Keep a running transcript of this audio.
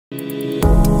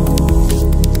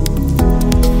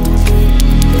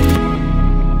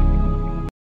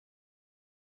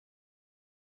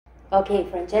Okay,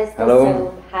 Francesco, Hello.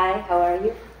 so hi, how are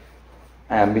you?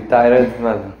 I'm a bit tired,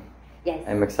 but Yes.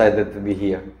 I'm excited to be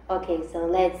here. Okay, so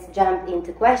let's jump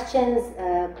into questions.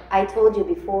 I told you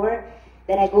before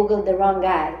that I googled the wrong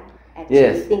guy, actually,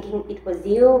 Yes. thinking it was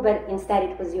you, but instead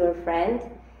it was your friend.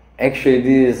 Actually,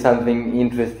 this is something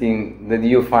interesting that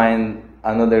you find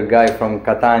another guy from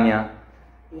Catania.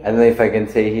 Yes. I don't know if I can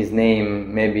say his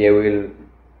name, maybe I will.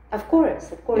 Of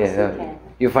course Yeah, you can.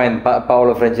 you find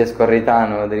Paolo Francesco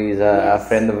Arretano, there is a Yes.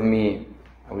 friend of me.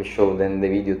 I will show then the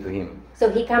video to him. So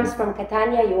he comes from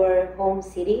Catania, your home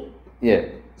city? Yeah,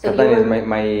 So Catania you- is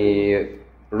my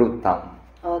root town.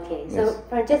 Okay, so Yes.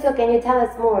 Francesco, can you tell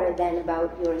us more then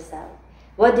about yourself?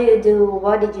 What do you do?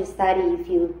 What did you study, if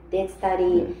you did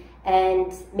study? Yes. And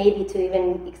maybe to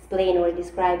even explain or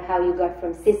describe how you got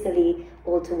from Sicily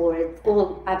all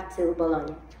up to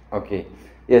Bologna. Okay.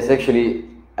 Yes, actually,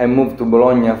 I moved to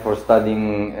Bologna for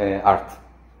studying art.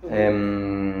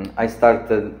 I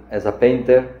started as a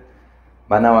painter,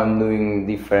 but now I'm doing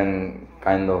different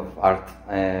kind of art.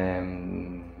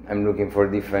 I'm looking for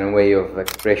different way of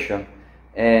expression.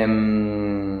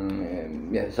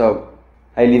 Yeah, so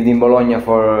I lived in Bologna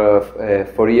for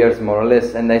 4 years more or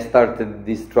less, and I started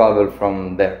this travel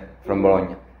from there, from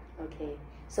Bologna. Okay,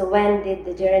 so when did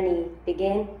the journey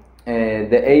begin?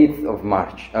 The 8th of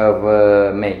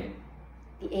May.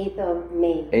 The 8th of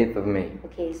May. 8th of May.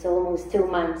 Okay, so almost 2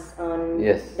 months on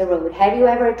Yes. the road. Have you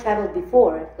ever traveled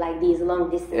before, like these long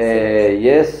distances?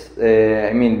 Yes,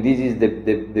 I mean this is the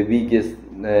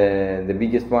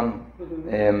biggest one.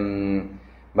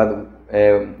 But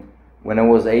when I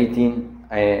was 18,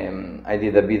 I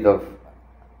did a bit of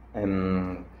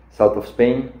south of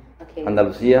Spain, Okay.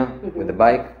 Andalusia with a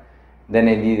bike. Then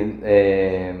I did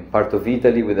part of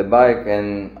Italy with a bike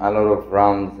and a lot of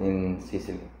rounds in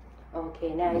Sicily.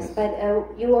 Okay, nice. Yes. But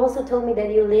you also told me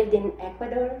that you lived in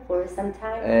Ecuador for some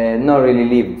time? Not really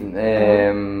lived,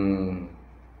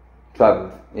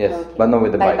 traveled, yes, Okay. but not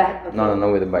with the By bike. bike, okay. No,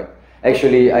 not with the bike.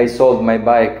 Actually, I sold my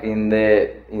bike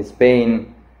in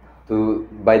Spain to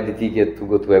buy the ticket to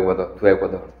go to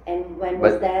Ecuador. And when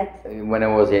was But that? when I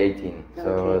was 18, so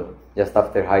Okay. just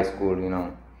after high school, you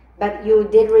know. But you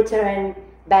did return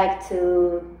back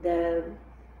to the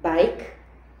bike,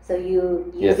 so you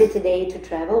use Yes. it today to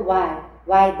travel. Why?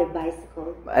 Why the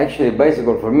bicycle? Actually,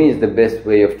 bicycle for me is the best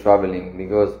way of traveling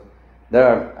because there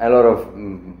are a lot of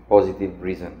positive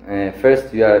reasons.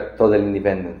 First, you are totally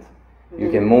independent. You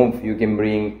can move, you can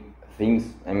bring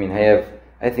things. I mean,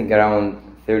 I think around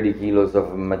 30 kilos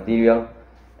of material.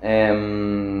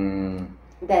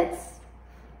 That's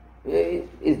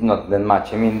It's not that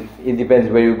much. I mean, it depends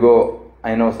where you go.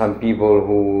 I know some people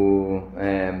who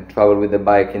travel with the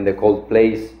bike in the cold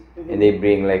place and they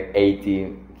bring like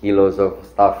 80 kilos of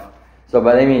stuff. So,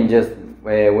 but I mean, just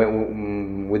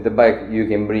with the bike, you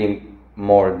can bring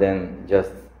more than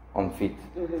just on feet.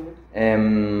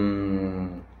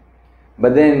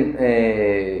 But then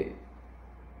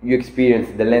you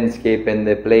experience the landscape and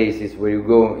the places where you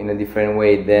go in a different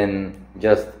way than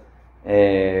just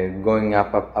going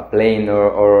up a plane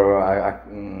or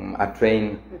a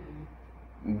train.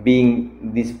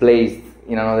 Being displaced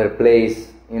in another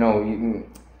place, you know,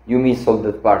 you miss all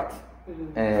that part.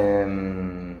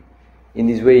 In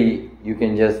this way, you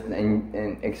can just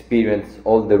experience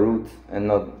all the route and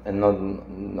not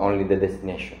only the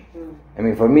destination. I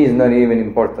mean, for me, it's not even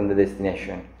important the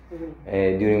destination.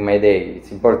 During my day,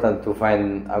 it's important to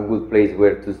find a good place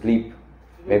where to sleep,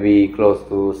 maybe close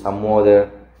to some water,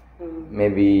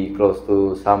 maybe close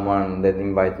to someone that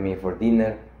invite me for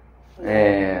dinner.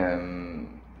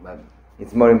 But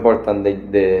it's more important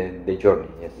the journey.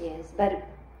 Yes. yes, but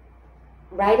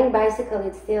riding bicycle,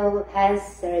 it still has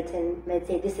certain, let's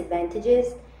say,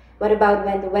 disadvantages. What about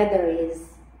when the weather is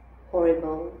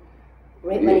horrible?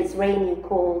 When it's rainy,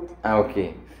 cold?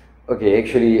 Okay.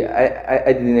 Actually,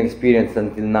 I didn't experience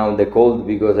until now the cold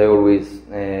because I always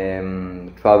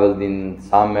traveled in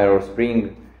summer or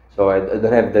spring, so I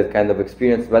don't have that kind of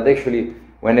experience. But actually,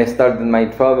 when I started my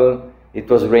travel, it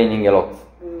was raining a lot,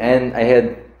 and I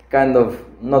had kind of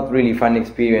not really fun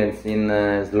experience in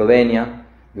Slovenia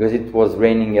because it was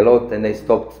raining a lot, and I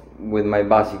stopped with my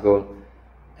bicycle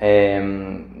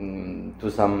to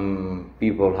some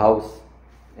people's house.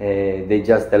 They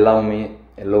just allow me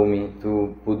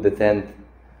to put the tent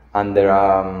under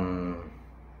a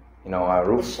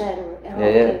roof. The shadow.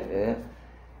 Yeah.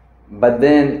 But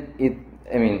then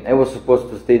I was supposed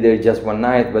to stay there just one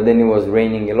night, but then it was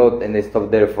raining a lot, and I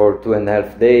stopped there for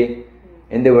 2.5 days,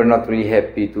 and they were not really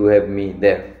happy to have me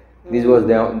there. This was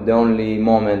the only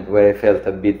moment where I felt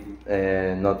a bit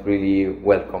not really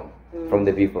welcome from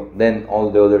the people. Then all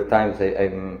the other times,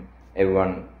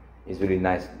 everyone is really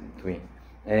nice to me.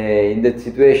 In that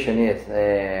situation, yes,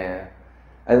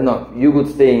 I don't know, you could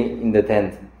stay in the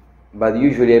tent, but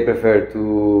usually I prefer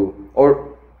to,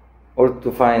 or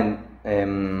to find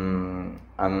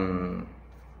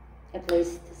A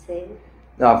place to stay?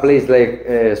 no, a place like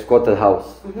a squatted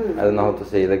house. I don't know how to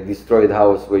say, like destroyed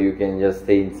house where you can just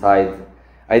stay inside.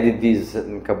 I did this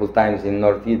a couple times in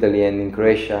North Italy and in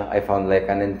Croatia. I found like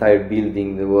an entire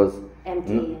building that was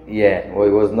empty. Well,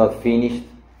 it was not finished,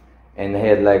 and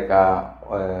had like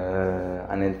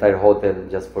an entire hotel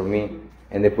just for me.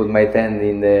 And they put my tent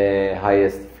in the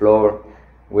highest floor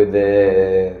with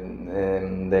the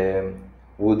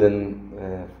wooden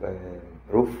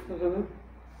roof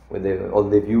with all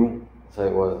the view. So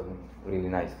it was really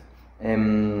nice.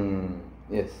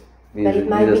 Yes. But it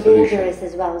might be dangerous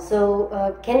as well.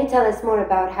 So can you tell us more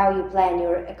about how you plan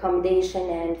your accommodation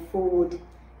and food?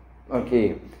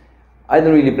 Okay. I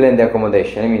don't really plan the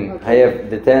accommodation. I mean, I have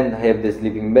the tent, I have the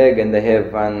sleeping bag, and I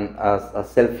have a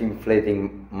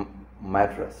self-inflating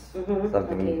mattress,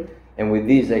 something. Okay. And with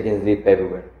this, I can sleep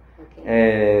everywhere.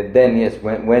 Okay. Then yes,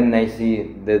 when I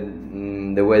see that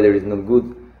the weather is not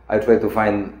good, I try to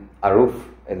find a roof,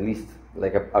 at least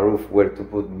like a roof where to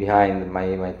put behind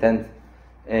my tent.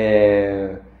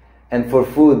 And for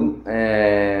food,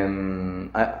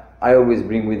 I always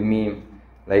bring with me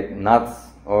like nuts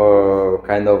or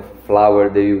kind of flour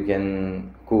that you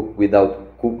can cook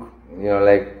without cook. You know,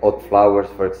 like hot flowers,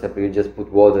 for example, you just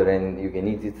put water and you can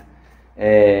eat it.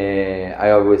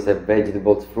 I always have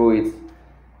vegetables, fruits.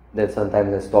 Then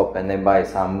sometimes I stop and I buy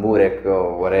some burek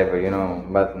or whatever, you know,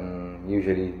 but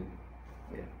usually.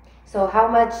 So how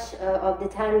much of the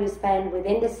time you spend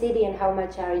within the city and how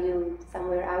much are you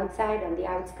somewhere outside, on the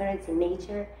outskirts, in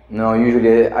nature? No,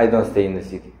 usually I don't stay in the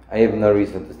city. I have no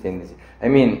reason to stay in the city. I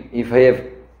mean, if I have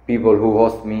people who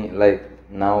host me, like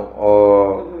now,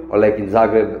 or like in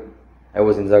Zagreb, I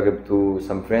was in Zagreb to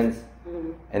some friends,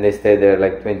 and I stayed there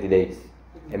like 20 days.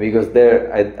 And because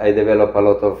there I develop a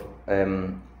lot of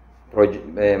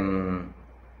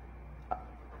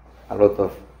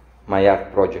my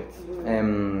art projects.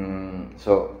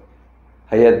 So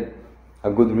I had a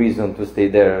good reason to stay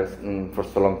there for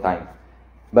so long time.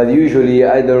 But usually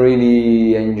I don't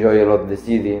really enjoy a lot the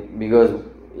city, because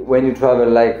when you travel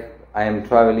like I am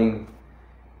traveling,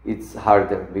 it's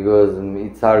harder, because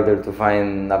it's harder to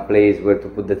find a place where to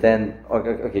put the tent.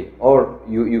 Okay. Or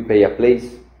you pay a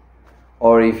place,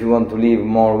 or if you want to live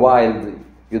more wild,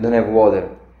 you don't have water,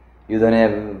 you don't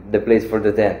have the place for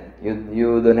the tent,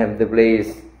 you don't have the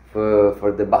place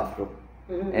for the bathroom,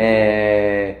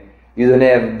 you don't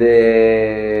have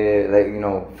the, like, you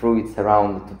know, fruits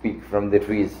around to pick from the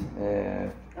trees.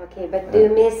 Okay, but do you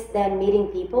miss then meeting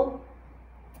people?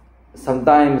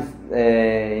 Sometimes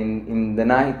in the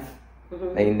night,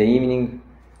 like in the evening,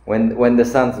 when the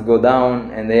suns go down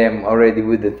and I am already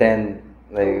with the tent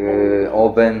like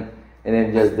open, and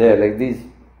I'm just there like this,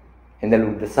 and then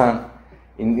with the sun.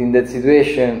 In that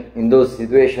situation, in those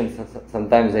situations,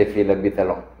 sometimes I feel a bit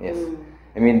alone. Yes,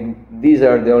 I mean, these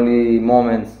are the only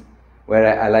moments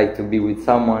where I like to be with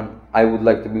someone. I would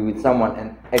like to be with someone,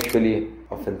 and actually,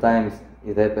 oftentimes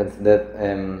it happens that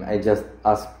I just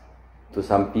ask to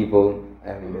some people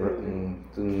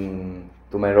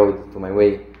to my road, to my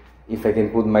way, if I can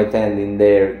put my tent in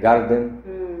their garden,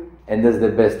 and that's the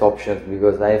best option,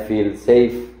 because I feel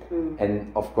safe,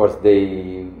 and of course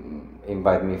they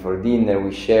invite me for dinner,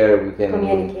 we share, we can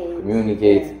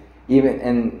communicate. Yeah. Even,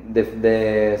 and the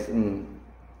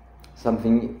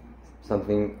something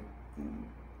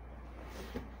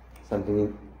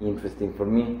interesting for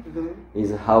me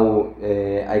is how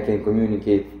I can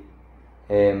communicate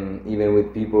even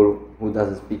with people who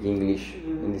doesn't speak English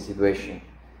in this situation.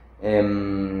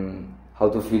 How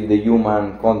to feel the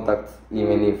human contact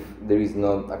even if there is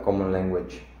not a common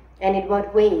language. And in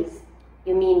what ways?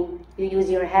 You mean you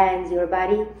use your hands, your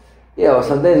body? Yeah, or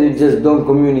sometimes you just don't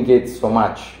communicate so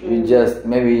much. You just,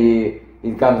 maybe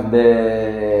it comes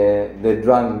the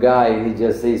drunk guy, he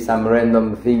just says some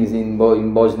random things in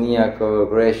Bosniak or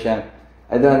Croatian.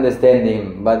 I don't understand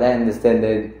him, but I understand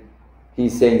that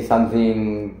he's saying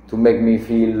something to make me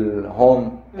feel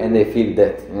home, and I feel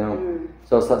that, you know.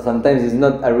 So sometimes it's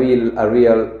not a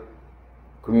real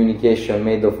communication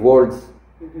made of words,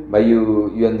 but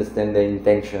you understand the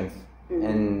intentions.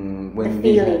 And when the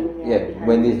feeling,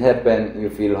 when this happens, you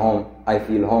feel home. I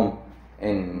feel home,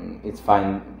 and it's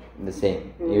fine the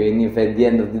same. Even if at the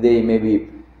end of the day maybe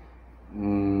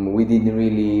we didn't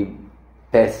really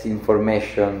pass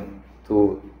information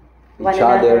to each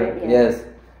other. Yes,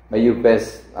 but you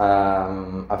pass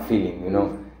a feeling. You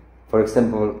know, for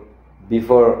example,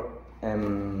 before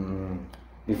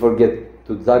get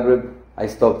to Zagreb, I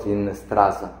stopped in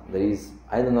Strasa. There is,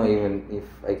 I don't know even if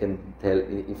I can tell,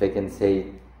 if I can say,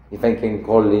 if I can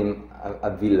call him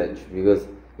a village, because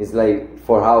it's like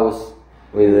 4 houses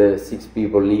with 6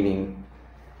 people living.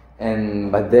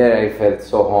 But there I felt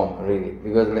so home, really,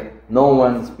 because like, no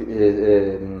one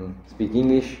speak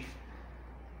English.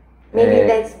 Maybe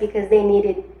that's because they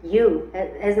needed you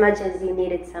as much as you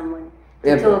needed someone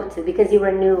to talk to, because you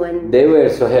were new and... They were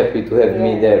so happy to have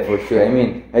me there, for sure. I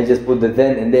mean, I just put the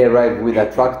tent and they arrived with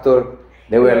a tractor.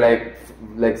 They were like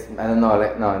I don't know,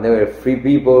 like, no, there were 3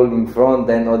 people in front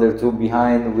and other 2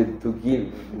 behind with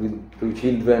 2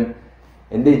 children.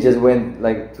 And they just went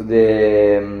like to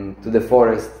the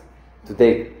forest to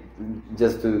take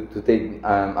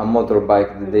a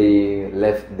motorbike that they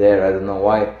left there. I don't know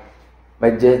why,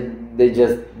 but they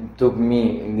just took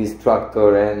me in this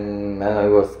tractor, and I know,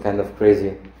 it was kind of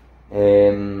crazy.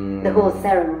 The whole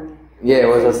ceremony. Yeah, it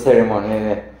was a ceremony.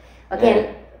 Yeah.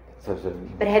 Okay. Sorry.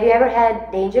 But have you ever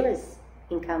had dangerous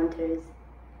encounters?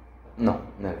 No,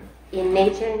 never. In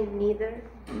nature, neither?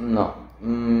 No.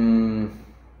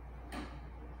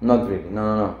 Not really,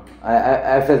 no.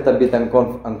 I felt a bit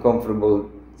uncomfortable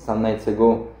some nights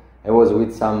ago. I was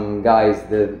with some guys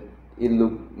that they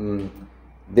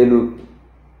look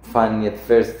funny at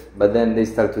first, but then they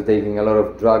started taking a lot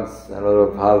of drugs, a lot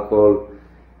of alcohol,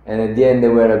 and at the end they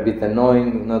were a bit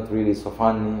annoying, not really so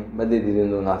funny, but they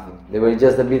didn't do nothing. They were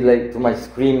just a bit like too much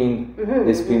screaming.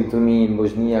 They screamed to me in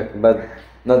Bosniak, but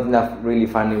not enough really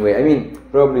funny way. I mean,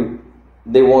 probably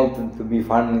they wanted to be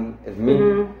funny at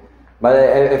me. But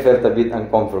I felt a bit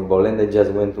uncomfortable and I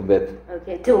just went to bed.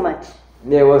 Okay, too much.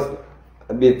 Yeah, it was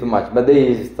a bit too much. But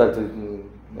they started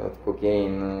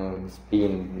cocaine,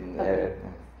 spin. Okay.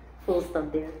 Full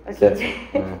stop there. Okay.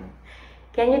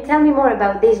 Can you tell me more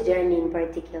about this journey in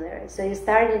particular? So you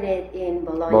started it in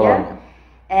Bologna.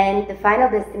 And the final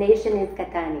destination is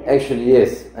Catania. Actually,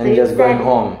 yes. I'm just going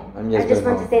home. I just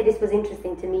want to say this was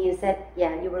interesting to me. You said,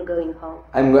 yeah, you were going home.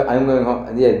 I'm going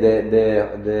home. Yeah,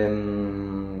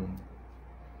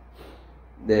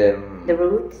 the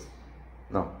route?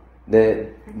 No, the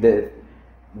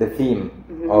theme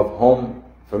of home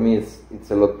for me it's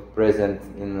a lot present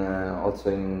in also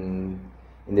in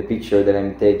the picture that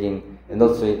I'm taking, and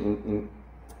also in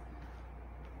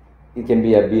it can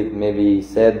be a bit maybe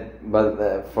sad, but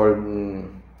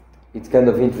it's kind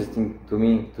of interesting to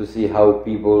me to see how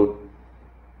people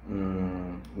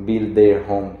build their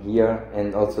home here,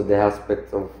 and also the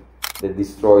aspect of the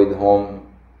destroyed home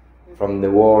from the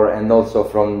war, and also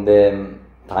from the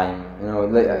time, you know,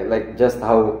 like just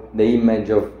how the image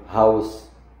of house,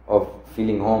 of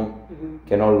feeling home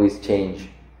can always change.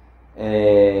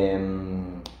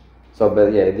 So,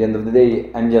 but yeah, at the end of the day,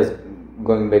 I'm just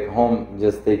going back home,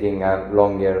 just taking a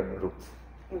longer route.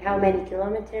 And how many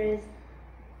kilometers?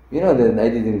 You know, that I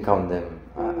didn't count them.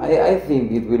 I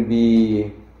think it will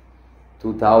be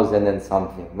 2,000 and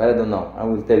something, but I don't know. I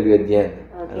will tell you at the end.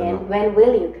 Okay, and when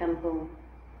will you come home?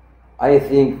 I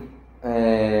think,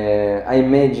 I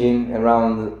imagine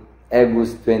around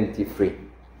August 23,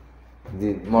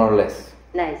 more or less.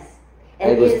 Nice.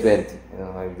 And August 20, you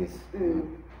know, like this.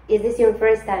 Is this your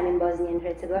first time in Bosnia and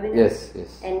Herzegovina? Yes.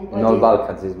 And in all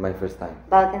Balkans is my first time.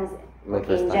 Balkans,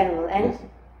 first in time. general. And yes.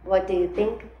 What do you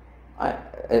think?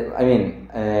 I mean,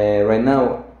 right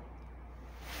now,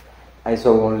 I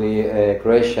saw only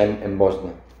Croatia and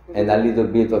Bosnia, and a little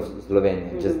bit of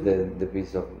Slovenia, just the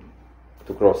piece of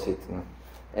to cross it. You know?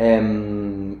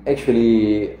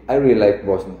 Actually, I really like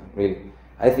Bosnia. Really,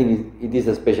 I think it is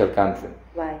a special country.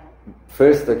 Why?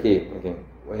 First, okay.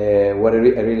 What I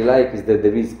really like is that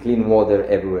there is clean water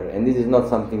everywhere, and this is not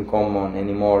something common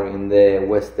anymore in the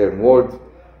Western world,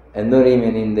 and not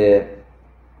even in the.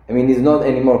 I mean, it's not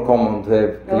anymore common to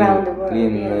have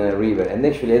clean river. And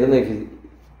actually, I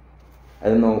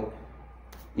don't know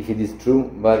if it is true,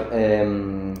 but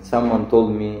someone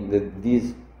told me that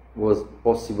this was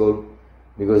possible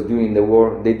because during the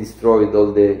war they destroyed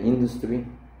all the industry,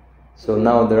 so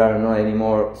now there are not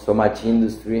anymore so much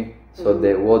industry, so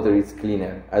the water is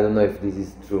cleaner. I don't know if this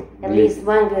is true. At least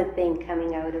one good thing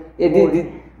coming out of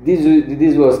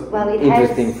this was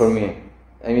interesting for me.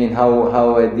 I mean,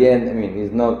 how at the end, I mean,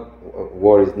 it's not,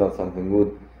 war is not something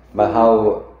good, but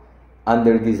how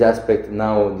under this aspect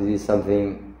now this is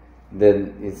something that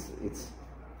it's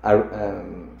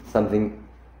something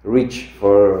rich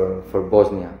for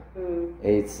Bosnia.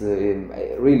 It's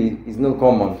really, it's not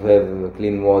common to have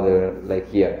clean water like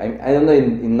here. I don't know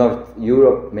in North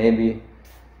Europe maybe,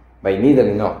 but in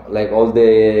Italy no. Like all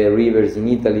the rivers in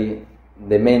Italy,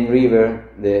 the main river,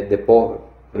 the Po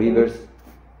rivers,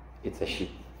 it's a shit,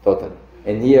 totally.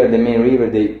 And here the main river,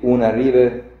 the Una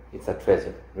river, it's a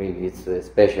treasure, really, it's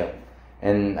special.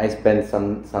 and I spent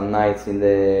some nights in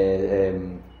the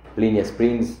Plinia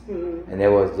Springs, and I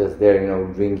was just there, you know,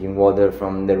 drinking water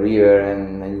from the river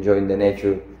and enjoying the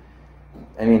nature.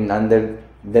 I mean, under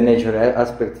the nature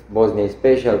aspect, Bosnia is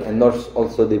special, and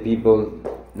also the people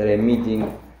that I'm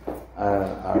meeting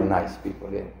are nice people,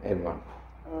 yeah, everyone.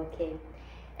 Okay.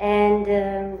 And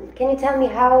can you tell me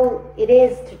how it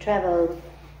is to travel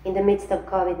in the midst of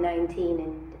COVID-19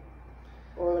 and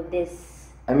all of this?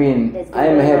 I mean,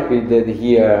 I'm happy that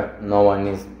here no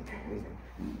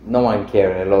one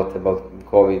cares a lot about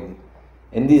COVID,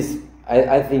 and this,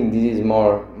 I think this is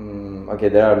more, okay,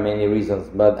 there are many reasons,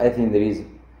 but I think there is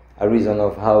a reason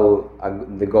of how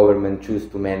the government choose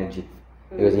to manage it.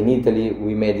 Because in Italy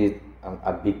we made it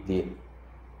a big deal,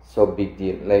 so big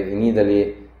deal. Like in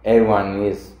Italy, everyone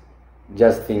is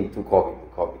just think to COVID.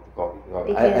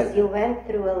 Because you went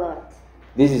through a lot.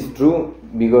 This is true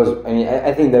because I mean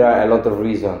I think there are a lot of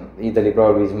reasons. Italy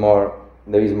probably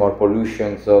there is more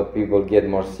pollution, so people get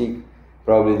more sick.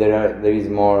 Probably there is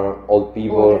more old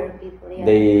people. Older people, yeah.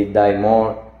 They die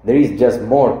more. There is just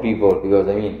more people because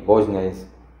I mean Bosnia is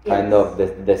kind of the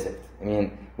desert. I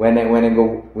mean when I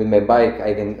go with my bike,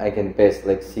 I can pass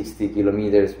like 60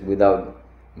 kilometers without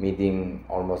meeting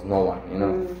almost no one. You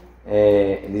know,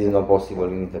 this is not possible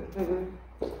in Italy.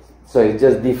 So it's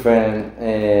just different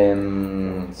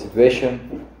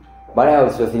situation, but I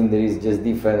also think there is just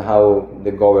different how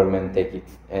the government take it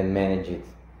and manage it.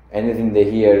 And I think that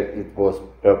here it was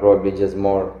probably just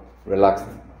more relaxed.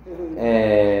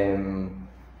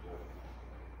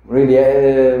 Really,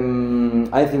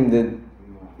 I think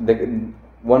that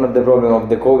one of the problems of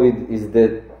the COVID is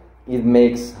that it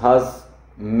makes us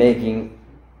making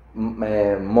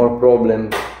more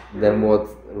problems than what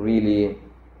really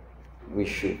we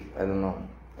should. I don't know.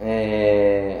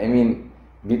 I mean,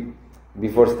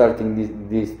 before starting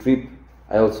this trip,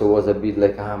 I also was a bit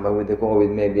like, but with the COVID,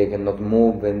 maybe I cannot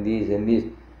move and this.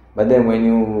 But then when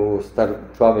you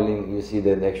start traveling, you see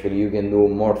that actually you can do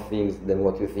more things than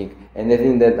what you think. And I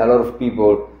think that a lot of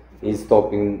people is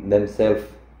stopping themselves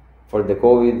for the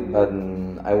COVID, but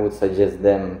I would suggest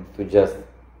them to just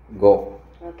go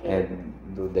and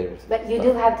do their But you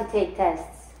stuff. do have to take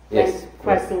tests when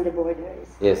crossing the borders.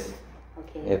 Yes.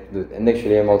 Okay. You have to do it. And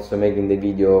actually I'm also making the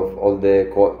video of all the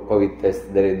COVID tests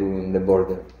that I do in the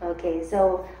border. Okay,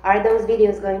 so are those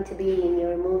videos going to be in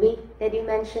your movie that you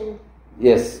mentioned?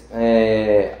 Yes,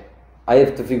 I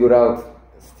have to figure out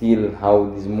still how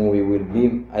this movie will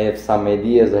be. I have some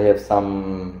ideas, I have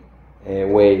some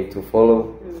way to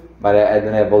follow, but I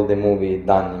don't have all the movie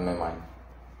done in my mind.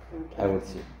 Okay. I would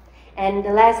see. And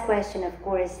the last question, of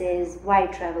course, is why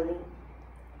traveling?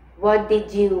 What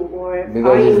did you or because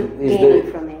are you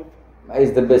gaining from it?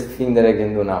 It's the best thing that I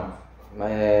can do now.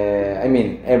 I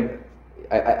mean,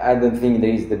 I don't think there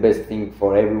is the best thing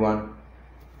for everyone.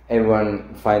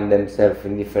 Everyone find themselves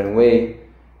in different way.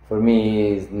 For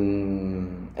me,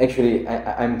 actually,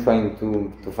 I'm trying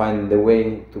to find the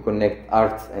way to connect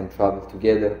art and travel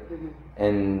together.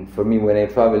 And for me, when I'm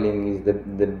traveling, is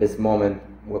the best moment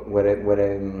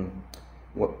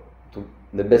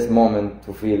the best moment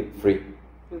to feel free.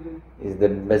 Is the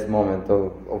best moment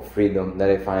of freedom that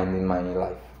I find in my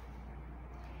life,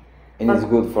 and it's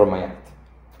good for my art.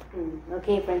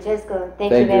 Okay, Francesco,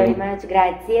 thank you very much.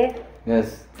 Grazie.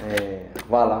 Yes,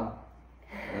 hvala.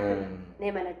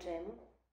 Nema na čemu.